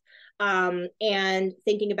basis, and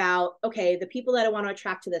thinking about, okay, the people that I want to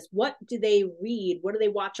attract to this, what do they read? What do they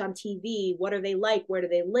watch on TV? What are they like? Where do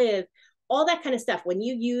they live? All that kind of stuff. When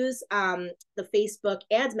you use the Facebook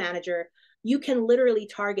Ads Manager, you can literally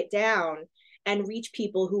target down and reach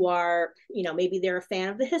people who are, maybe they're a fan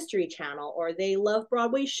of the History Channel or they love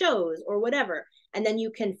Broadway shows or whatever. And then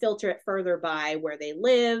you can filter it further by where they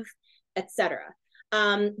live, etc.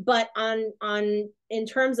 But in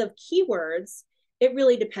terms of keywords, it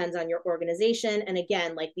really depends on your organization. And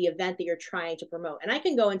again, like the event that you're trying to promote. And I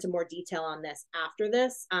can go into more detail on this after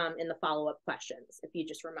this in the follow-up questions, if you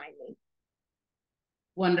just remind me.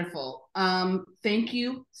 Wonderful. Thank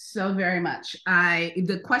you so very much.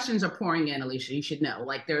 The questions are pouring in, Alicia. You should know.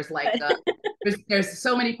 Like there's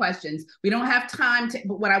so many questions. We don't have time to,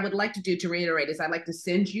 but what I would like to do to reiterate is I'd like to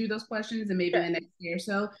send you those questions, and maybe in the next year or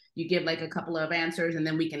so, you give like a couple of answers, and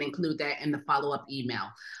then we can include that in the follow-up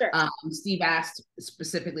email. Sure. Steve asked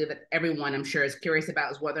specifically that everyone, I'm sure, is curious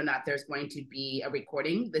about is whether or not there's going to be a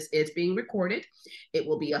recording. This is being recorded. It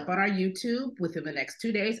will be up on our YouTube within the next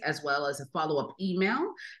 2 days, as well as a follow-up email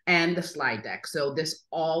and the slide deck. So this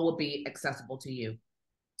all will be accessible to you.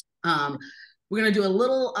 We're going to do a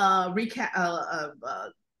little recap of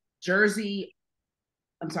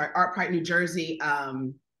ArtPride New Jersey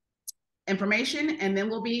information, and then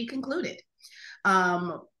we'll be concluded.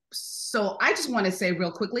 So I just want to say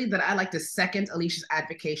real quickly that I like to second Alicia's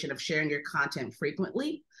advocacy of sharing your content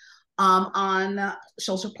frequently on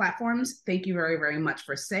social platforms. Thank you very, very much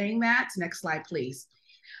for saying that. Next slide, please.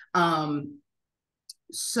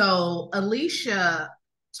 So Alicia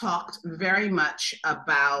talked very much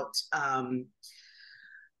about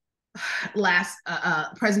last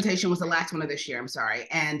presentation was the last one of this year, I'm sorry.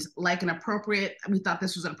 And like we thought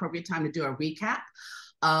this was an appropriate time to do a recap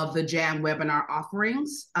of the JAM webinar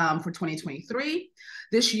offerings for 2023.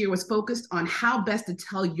 This year was focused on how best to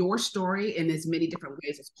tell your story in as many different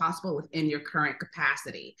ways as possible within your current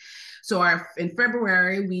capacity. So in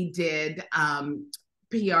February, we did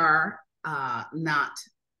PR, not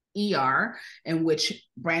ER, in which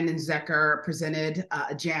Brandon Zecker presented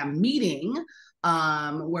a JAM meeting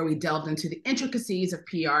where we delved into the intricacies of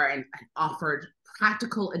PR and offered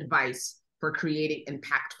practical advice for creating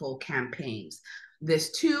impactful campaigns.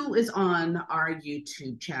 This too is on our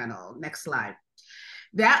YouTube channel. Next slide.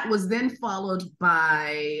 That was then followed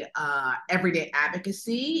by Everyday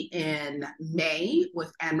Advocacy in May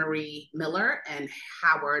with Anne-Marie Miller and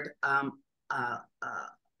Howard.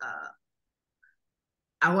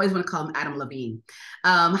 I always want to call him Adam Levine,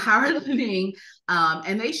 Howard Levine,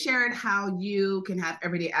 and they shared how you can have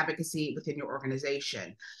everyday advocacy within your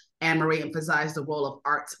organization. Anne-Marie emphasized the role of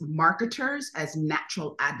arts marketers as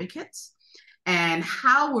natural advocates. And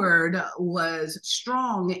Howard was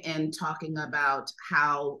strong in talking about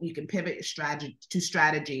how you can pivot your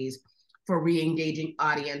strategies for re-engaging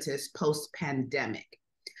audiences post-pandemic.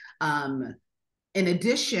 In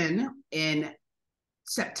addition, in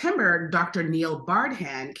September, Dr. Neil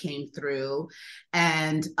Bardhan came through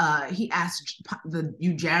and he asked the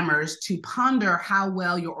you jammers to ponder how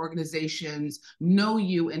well your organizations know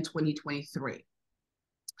you in 2023.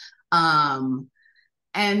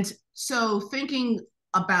 And so thinking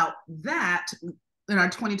about that, in our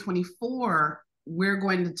 2024, we're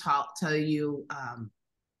going to tell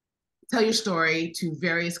your story to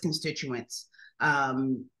various constituents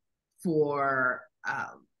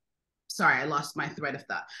sorry, I lost my thread of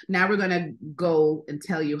thought. Now we're going to go and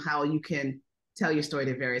tell you how you can tell your story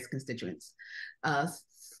to various constituents.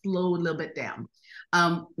 Slow a little bit down.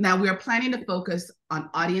 Now we are planning to focus on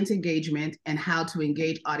audience engagement and how to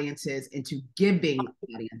engage audiences into giving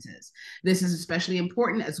audiences. This is especially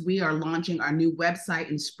important as we are launching our new website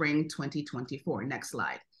in spring 2024. Next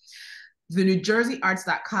slide. The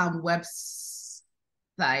NewJerseyArts.com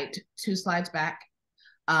website, 2 slides back.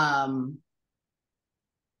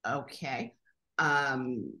 Okay.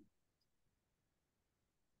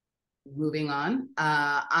 Moving on.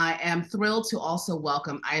 I am thrilled to also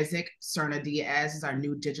welcome Isaac Cerna Diaz as our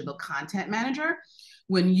new digital content manager.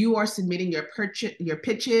 When you are submitting your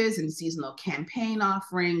pitches and seasonal campaign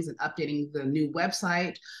offerings and updating the new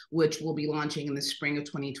website, which will be launching in the spring of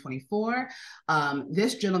 2024,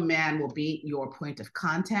 this gentleman will be your point of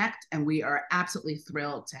contact, and we are absolutely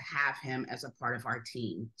thrilled to have him as a part of our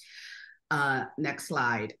team. Next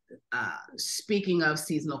slide. Speaking of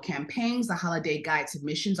seasonal campaigns, the holiday guide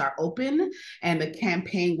submissions are open and the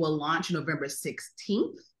campaign will launch November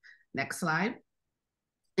 16th. Next slide.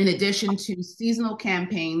 In addition to seasonal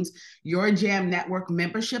campaigns, your Jam Network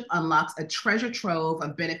membership unlocks a treasure trove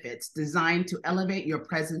of benefits designed to elevate your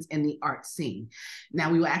presence in the art scene. Now,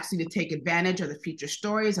 we will ask you to take advantage of the feature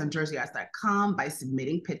stories on jerseyarts.com by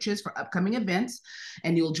submitting pitches for upcoming events,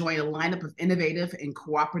 and you'll join a lineup of innovative and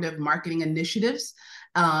cooperative marketing initiatives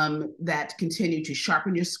that continue to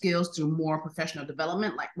sharpen your skills through more professional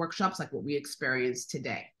development, like workshops like what we experienced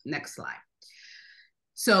today. Next slide.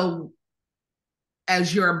 So,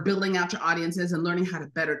 as you're building out your audiences and learning how to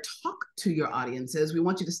better talk to your audiences, we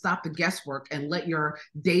want you to stop the guesswork and let your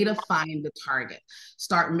data find the target.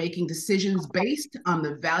 Start making decisions based on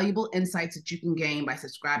the valuable insights that you can gain by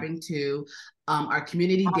subscribing to our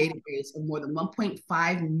community database of more than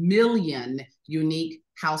 1.5 million unique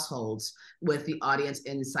households with the Audience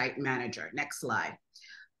Insight Manager. Next slide.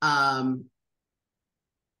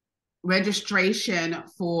 Registration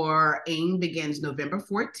for AIM begins November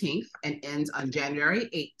 14th and ends on January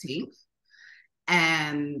 18th.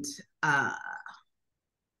 And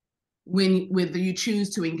whether you choose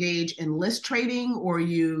to engage in list trading or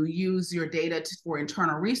you use your data for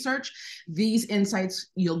internal research, these insights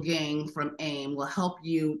you'll gain from AIM will help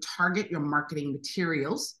you target your marketing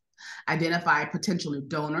materials, identify potential new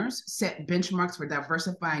donors, set benchmarks for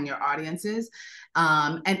diversifying your audiences,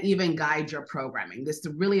 and even guide your programming. There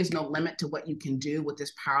really is no limit to what you can do with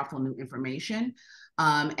this powerful new information.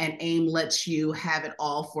 And AIM lets you have it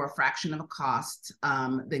all for a fraction of a cost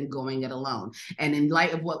than going it alone. And in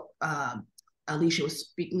light of what Alicia was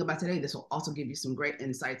speaking about today, this will also give you some great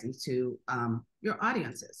insights into your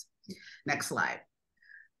audiences. Next slide.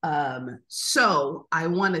 So I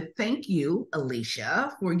want to thank you,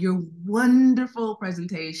 Alicia, for your wonderful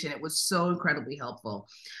presentation. It was so incredibly helpful.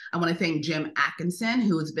 I want to thank Jim Atkinson,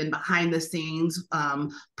 who has been behind the scenes,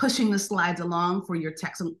 pushing the slides along for your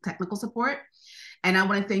technical support. And I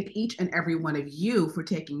want to thank each and every one of you for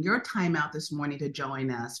taking your time out this morning to join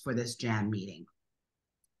us for this JAM meeting.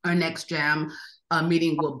 Our next JAM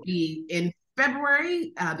meeting will be in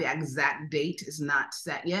February. The exact date is not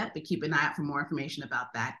set yet, but keep an eye out for more information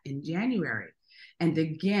about that in January. And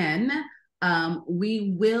again,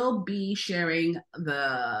 we will be sharing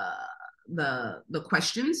the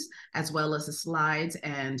questions as well as the slides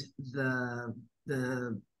and the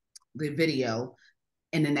video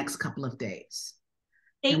in the next couple of days.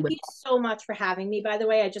 Thank you so much for having me, by the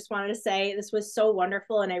way. I just wanted to say this was so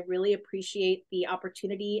wonderful and I really appreciate the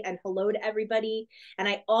opportunity, and hello to everybody. And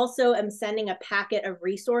I also am sending a packet of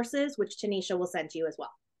resources, which Tanisha will send to you as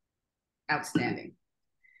well. Outstanding.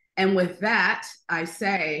 And with that, I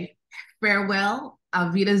say farewell,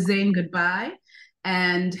 auf Wiedersehen, goodbye,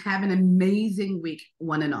 and have an amazing week,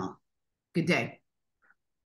 one and all. Good day.